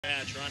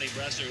Match, Ronnie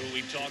Bresser, who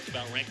we've talked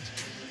about, ranked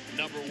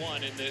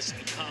 #1 in this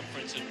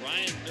conference, and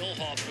Ryan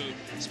Millhof,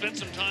 who spent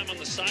some time on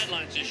the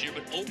sidelines this year,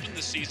 but opened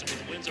the season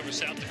with wins over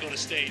South Dakota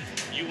State,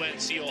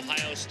 UNC,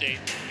 Ohio State.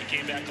 He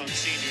came back on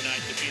senior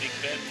night, defeating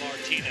Ben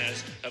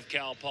Martinez of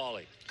Cal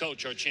Poly.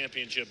 Coach, our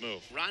championship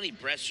move. Ronnie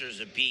Bresser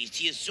is a beast.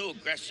 He is so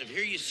aggressive.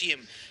 Here you see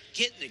him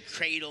get in the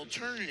cradle,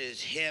 turning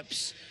his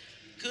hips.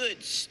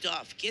 Good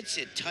stuff. Gets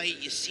it tight.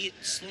 You see it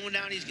slowing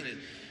down. He's going to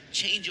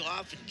change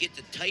off and get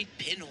the tight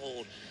pin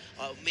hold.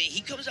 Man, he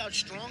comes out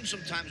strong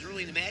sometimes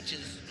early in the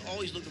matches,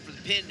 always looking for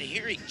the pin. And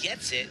here he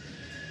gets it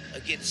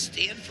against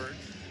Stanford.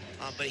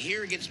 But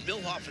here against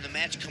Millhof in the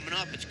match coming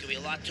up, it's going to be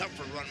a lot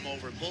tougher to run him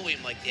over and bully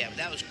him like that. But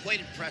that was quite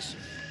impressive.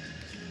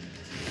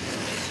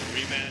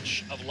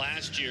 Rematch of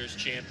last year's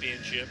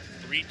championship.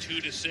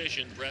 3-2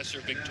 decision. Bresser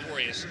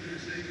victorious.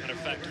 Matter of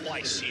fact,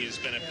 twice he has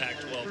been a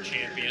Pac-12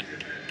 champion.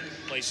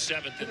 Placed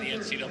 7th in the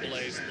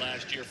NCAA's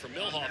last year. For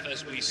Millhof,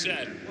 as we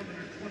said,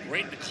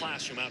 great in the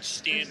classroom,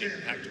 outstanding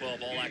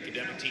Pac-12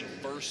 all-academic team,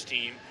 first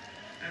team.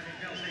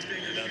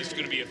 Now, this is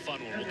going to be a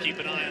fun one. We'll keep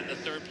an eye on the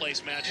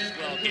third-place match as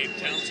well. Gabe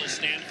Townsend,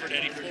 Stanford,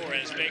 Eddie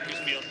Flores,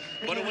 Bakersfield.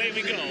 But away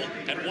we go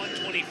at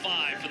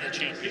 125 for the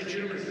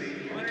championship.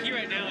 The key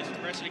right now is for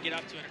Bresser to get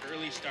off to an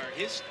early start.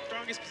 His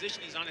strongest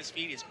position, he's on his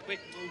feet, his quick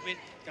movement,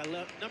 got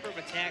a number of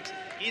attacks.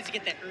 He needs to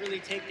get that early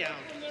takedown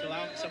to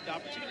allow himself the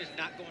opportunity to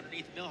not go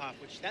underneath Millhof,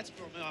 which that's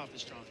where Millhof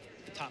is strong,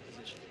 the top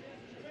position.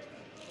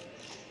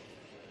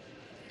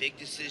 Big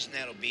decision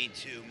that'll be,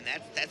 too. I mean,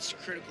 that's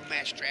critical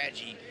match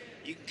strategy.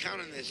 You can count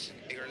on this,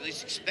 or at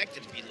least expect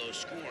it to be low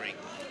scoring.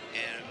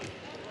 And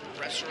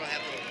Bresser will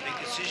have a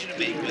big decision to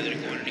make whether to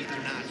go underneath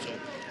or not. So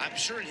I'm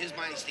sure in his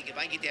mind he's thinking, if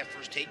I get that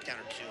first takedown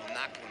or two, I'm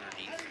not going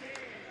underneath.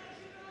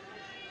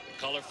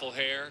 Colorful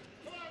hair,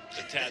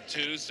 the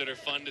tattoos that are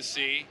fun to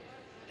see,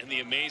 and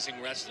the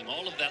amazing wrestling.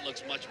 All of that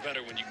looks much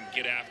better when you can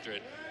get after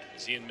it.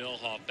 Seeing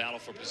Millhof battle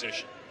for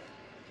position.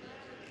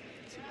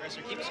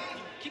 Bresser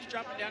keeps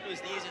dropping down to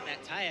his knees in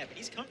that tie-up, and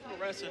he's comfortable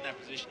wrestling in that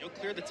position. He'll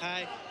clear the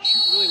tie,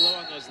 shoot really low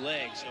on those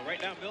legs. So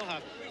right now,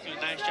 Millhof is doing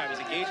a nice job. He's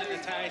engaging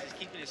the ties, he's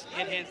keeping his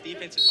head-hands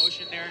defense in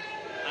motion there,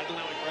 not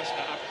allowing Bresser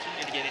the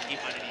opportunity to get in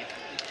deep on any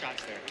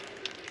shots there.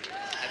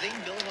 I think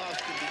Millhof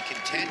could be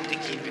content to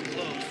keep it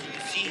close.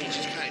 You see he's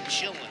just kind of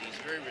chilling. He's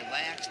very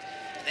relaxed,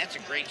 and that's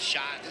a great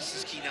shot. This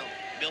is key. Now,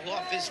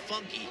 Millhof is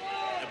funky.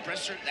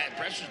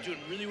 Bresser's doing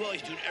really well.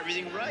 He's doing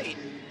everything right.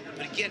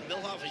 But again,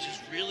 Millhof is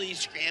just really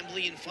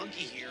scrambly and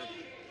funky here.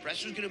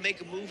 Bresser's going to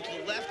make a move to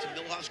the left, and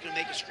Millhof's going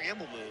to make a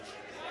scramble move.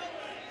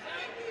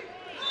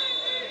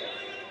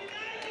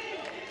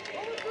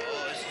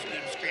 Oh, this is a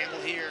good scramble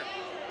here.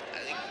 I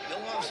think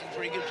Millhof's in a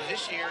pretty good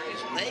position here.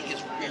 His leg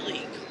is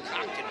really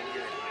concocted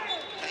here.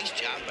 Nice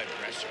job by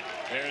Bresser.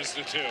 There's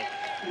the two.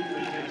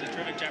 It was a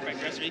terrific job by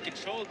Bresser. He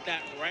controlled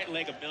that right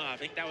leg of Millhof. I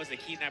think that was the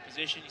key in that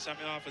position. You saw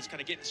Millhof was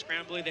kind of getting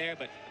scrambly there,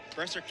 but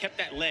Bresser kept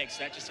that leg, so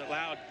that just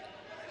allowed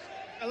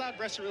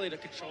Bresser really to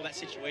control that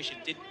situation.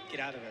 Didn't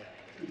get out of there.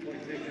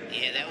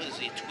 Yeah, that was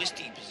a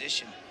twisty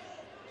position.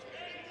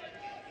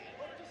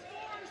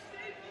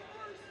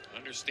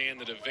 Understand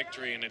that a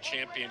victory in a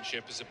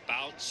championship is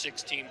about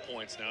 16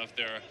 points. Now, if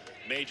there are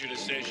major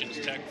decisions,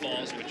 tech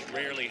falls, which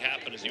rarely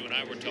happen, as you and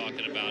I were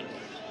talking about.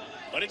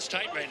 But it's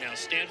tight right now.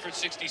 Stanford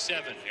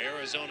 67,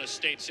 Arizona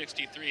State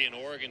 63, and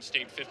Oregon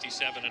State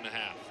 57.5.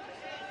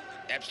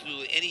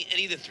 Absolutely.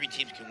 Any of the three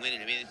teams can win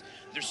it. I mean,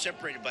 they're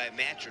separated by a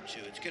match or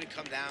two. It's going to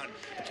come down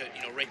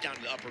to, right down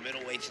to the upper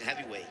middleweights and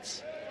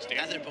heavyweights.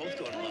 Now they're both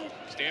going low.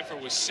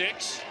 Stanford was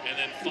 6, and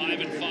then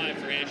 5-5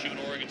 for ASU and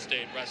Oregon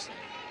State wrestling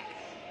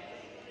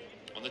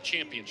on the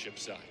championship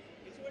side.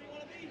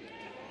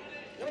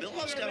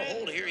 Millhof's got a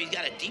hold here. He's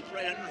got a deep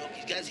right underhook.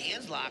 He's got his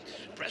hands locked.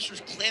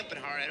 Bresser's clamping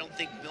hard. I don't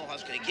think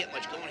Millhof's going to get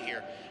much going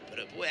here. But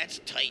boy, that's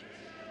tight.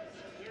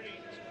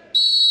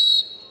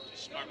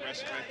 Smart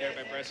wrestling right there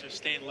by Bresser,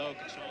 staying low,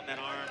 controlling that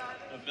arm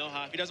of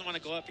Millhof. He doesn't want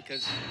to go up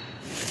because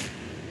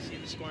you see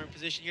him scoring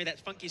position here. That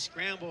funky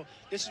scramble.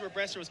 This is where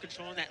Bresser was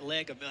controlling that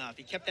leg of Millhof.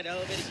 He kept that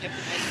elevated, kept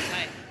it nice and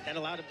tight. That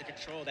allowed him to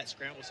control that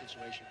scramble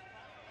situation.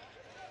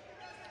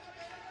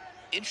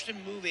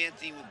 Interesting move,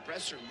 Anthony, with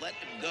Bresser letting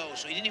him go.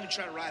 So he didn't even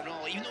try to ride at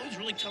all. Even though he's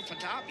really tough on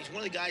top, he's one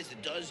of the guys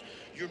that does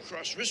your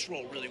cross wrist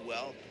roll really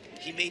well.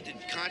 He made the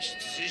conscious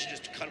decision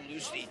just to cut him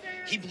loose.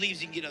 He believes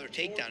he can get another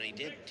takedown, and he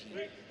didn't.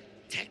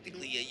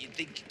 Technically, you'd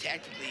think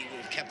tactically he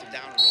would have kept him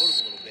down and rode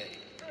him a little bit.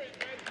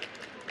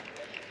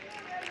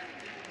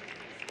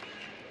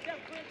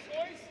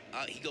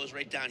 He goes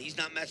right down. He's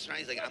not messing around.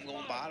 He's like, I'm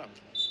going bottom.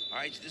 All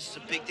right, so this is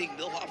a big thing.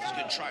 Millhof is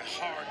going to try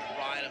hard to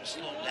ride him,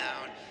 slow him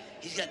down.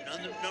 He's got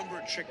another number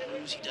of trick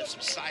moves. He does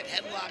some side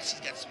headlocks.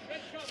 He's got some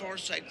far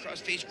side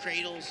cross-face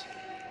cradles.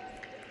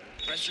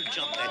 Bresser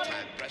jumped that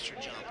time. Bresser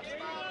jumped.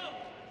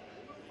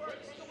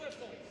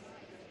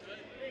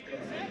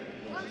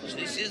 So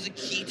this is a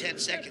key 10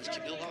 seconds.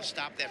 Can Millhof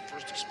stop that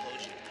first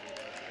explosion?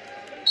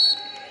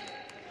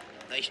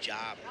 Nice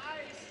job.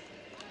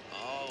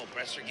 Oh,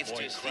 Bresser gets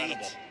to his feet.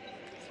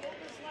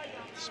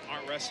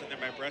 Smart wrestling there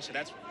by Bresser.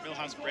 That's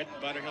Millhof's bread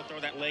and butter. He'll throw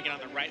that leg in on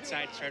the right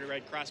side, try to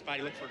ride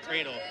crossbody, look for a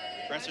cradle.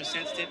 Bresser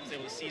sensed it and was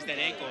able to seize that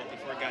ankle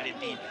before it got in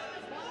deep.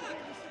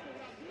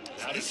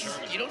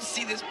 You don't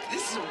see this.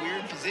 This is a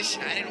weird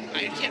position. I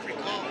can't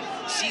recall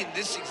seeing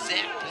this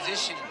exact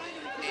position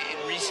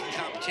in recent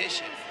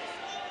competition.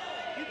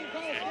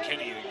 And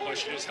Kenny, the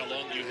question is, how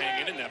long do you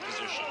hang in that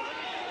position?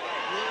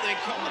 Well, they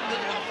call him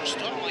Millhof for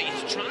stalling.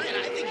 He's trying.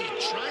 I think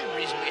he's trying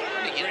reasonably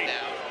hard to get it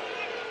out.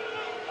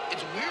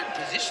 It's a weird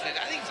position.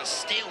 I think it's a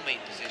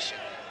stalemate position.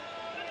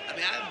 I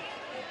mean,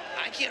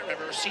 I can't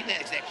remember ever seeing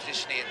that exact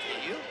position,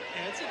 Anthony. You?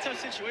 Yeah, it's a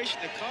tough situation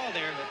to call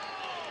there, but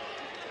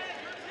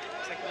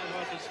looks like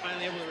Millhof was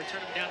finally able to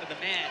return him down to the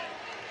mat.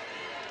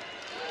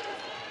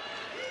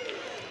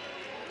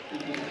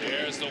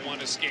 There's the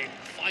one escape,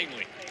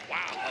 finally.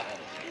 Wow.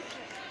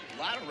 A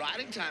lot of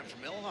riding time for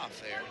Millhof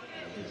there.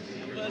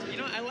 But, you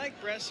know, I like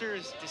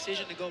Bresser's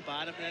decision to go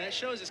bottom, and that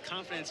shows his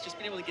confidence, just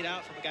being able to get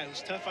out from a guy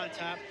who's tough on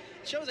top.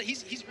 It shows that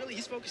he's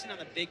focusing on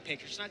the big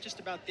picture. It's not just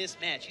about this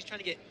match. He's trying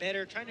to get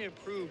better, trying to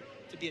improve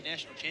to be a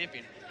national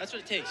champion. That's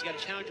what it takes. You got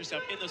to challenge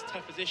yourself in those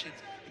tough positions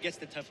against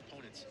the tough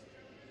opponents.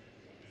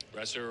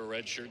 Bresser, a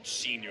redshirt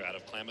senior out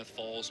of Klamath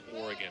Falls,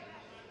 Oregon.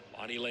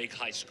 Bonnie Lake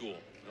High School.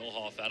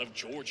 Millhof out of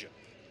Georgia.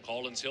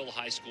 Collins Hill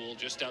High School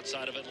just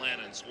outside of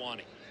Atlanta in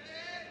Swanee.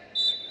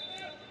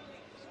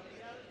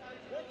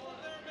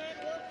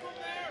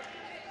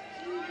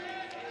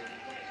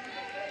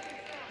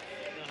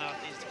 Millhof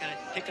needs to kind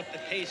of pick up the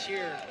pace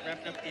here,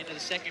 wrapping up the end of the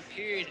second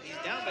period, and he's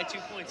down by 2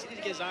 points. He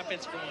needs to get his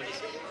offense going.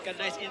 He's got a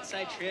nice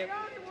inside trip.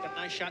 He's got a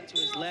nice shot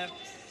to his left.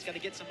 He's got to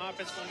get some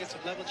offense going, get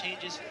some level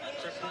changes,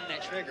 start pulling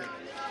that trigger.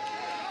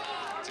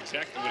 That's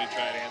exactly what he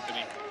tried,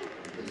 Anthony.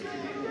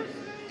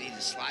 Needs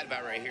a slide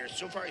by right here.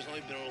 So far, he's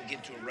only been able to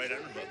get to a right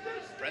underhook.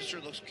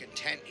 Bresser looks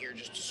content here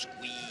just to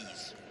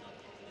squeeze.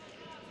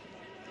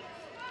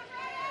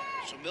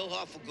 So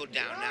Millhof will go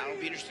down now. It'll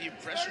be interesting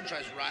if Bresser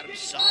tries to ride him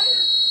some.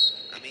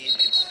 I mean,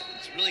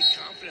 it's really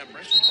confident on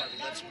Bresser's part if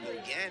he lets him go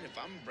again. If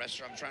I'm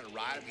Bresser, I'm trying to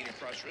ride him, get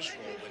across wrist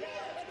roll.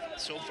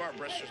 But so far,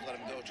 Bresser's let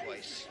him go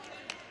twice.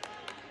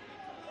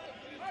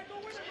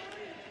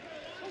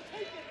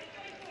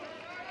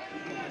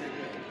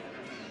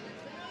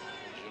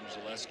 Jim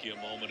Zaleski a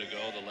moment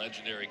ago, the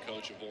legendary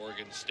coach of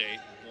Oregon State,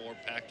 more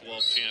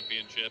Pac-12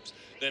 championships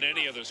than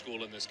any other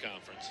school in this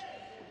conference.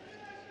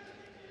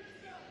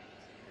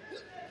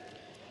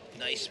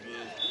 Nice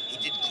move. He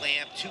did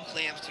two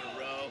clamps in a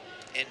row,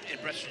 and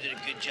Bresser did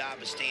a good job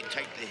of staying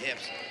tight to the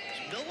hips.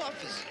 So Millhof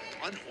is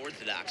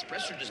unorthodox.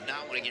 Bresser does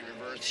not want to get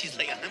reversed. He's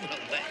like, I'm going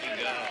to let you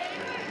go.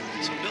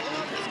 So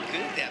Millhof is good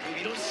at that move.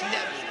 You don't see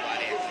that move a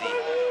lot, Anthony.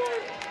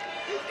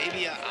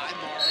 Maybe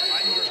Imar's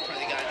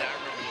probably the guy that I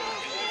remember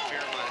doing a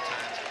fair amount of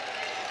times.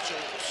 So,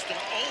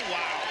 oh,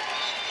 wow.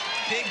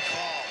 Big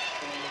call.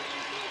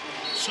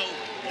 So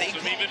they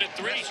leave it at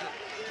 3.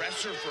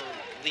 Bresser for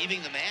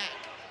leaving the mat.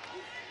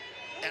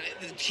 And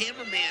the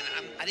cameraman,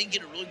 I didn't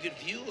get a really good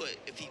view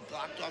if he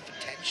blocked off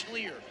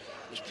intentionally or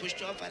was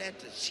pushed off. I'd have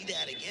to see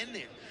that again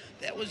there.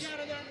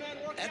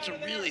 That's a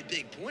really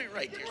big point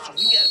right there. So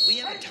we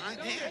have a tie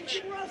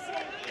match.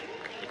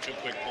 2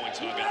 quick points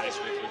on guys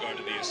with regard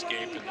to the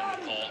escape and then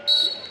the call.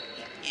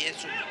 Yeah,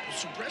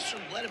 so Bresser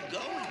let him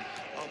go.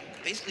 And,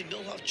 basically,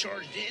 Millhof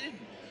charged in, and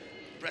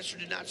Bresser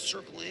did not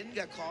circle in.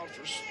 Got called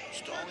for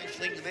stalling,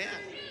 fling the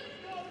mat.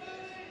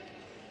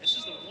 This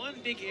is the one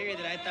big area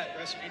that I thought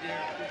Bresser needed to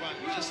improve on,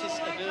 was just his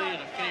ability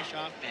to finish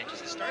off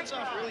matches. He starts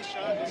off really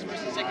strong in his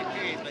first and second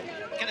period, but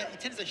he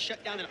tends to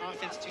shut down an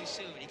offense too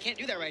soon. He can't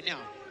do that right now.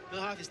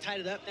 Millhof has tied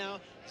it up now.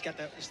 He's got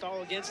the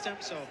stall against him,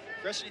 so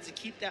Bresser needs to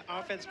keep that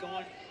offense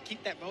going,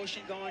 keep that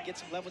motion going, get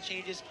some level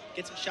changes,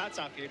 get some shots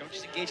off here. Don't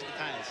just engage in the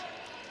ties.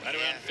 Right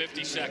around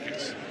 50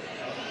 seconds.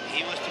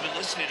 He must have been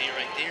listening to you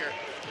right there.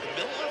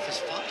 But Millhof is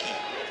funky.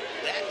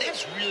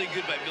 That's really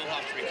good by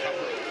Millhof to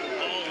recover.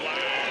 Oh, wow.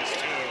 That's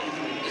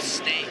terrible. The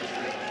snake.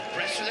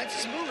 Bresser, that's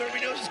his move.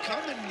 Everybody knows it's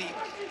coming.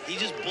 He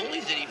just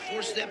bullies it. He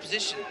forces that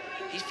position.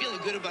 He's feeling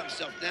good about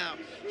himself now.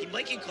 He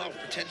might get called for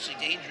potentially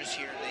dangerous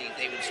here.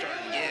 They would start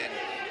again.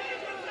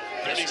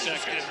 30 Bresser's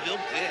just seconds. going to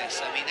milk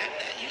this. I mean,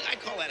 I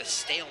call that a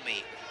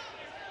stalemate.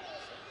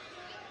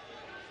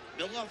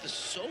 Millhof is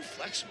so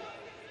flexible.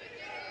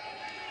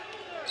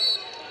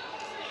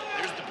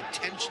 There's the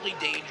potentially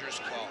dangerous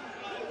call.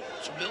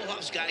 So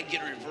Millhof's got to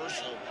get a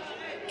reversal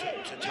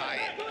to tie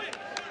it.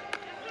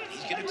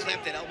 He's going to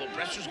clamp that elbow.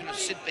 Bresser's going to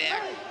sit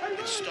back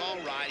and stall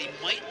ride. He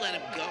might let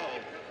him go,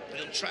 but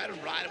he'll try to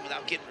ride him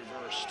without getting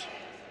reversed.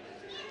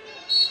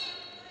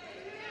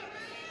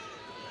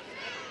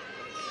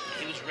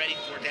 He was ready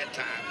for it that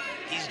time.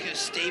 He's going to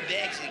stay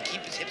back. He's going to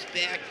keep his hips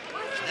back.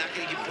 He's not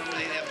going to get put with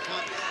that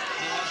pump.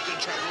 Millhof's going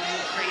to try one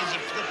more crazy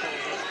flip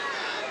over.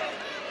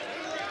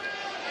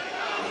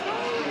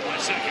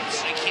 5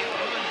 seconds. They can't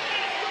run.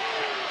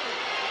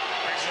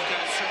 Bresser's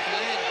got to circle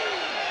in.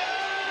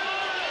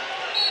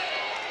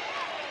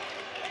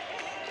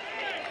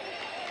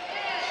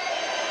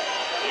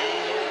 Few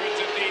words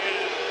at the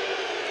end.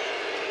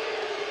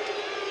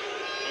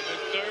 For the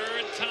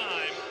third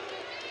time,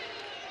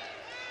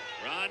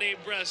 Ronnie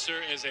Ronnie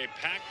Bresser is a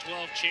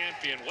Pac-12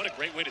 champion. What a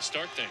great way to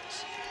start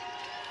things.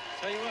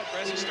 Tell you what,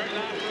 Bresser started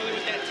off early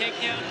with that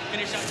takedown,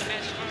 finished off the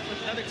match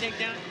with another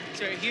takedown.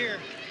 So right here,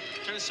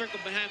 trying to circle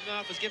behind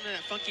Millhof, was giving him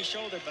that funky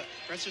shoulder, but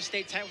Bresser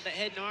stayed tight with that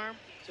head and arm.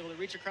 Was able to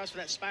reach across for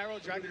that spiral,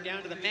 drive him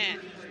down to the mat.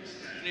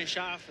 Finish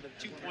off for the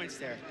 2 points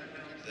there.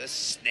 The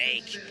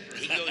snake.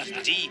 He goes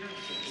deep.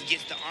 He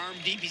gets the arm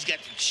deep. He's got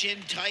the chin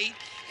tight,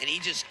 and he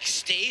just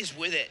stays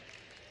with it.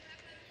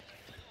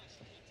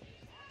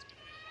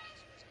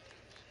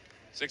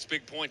 6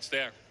 big points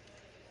there.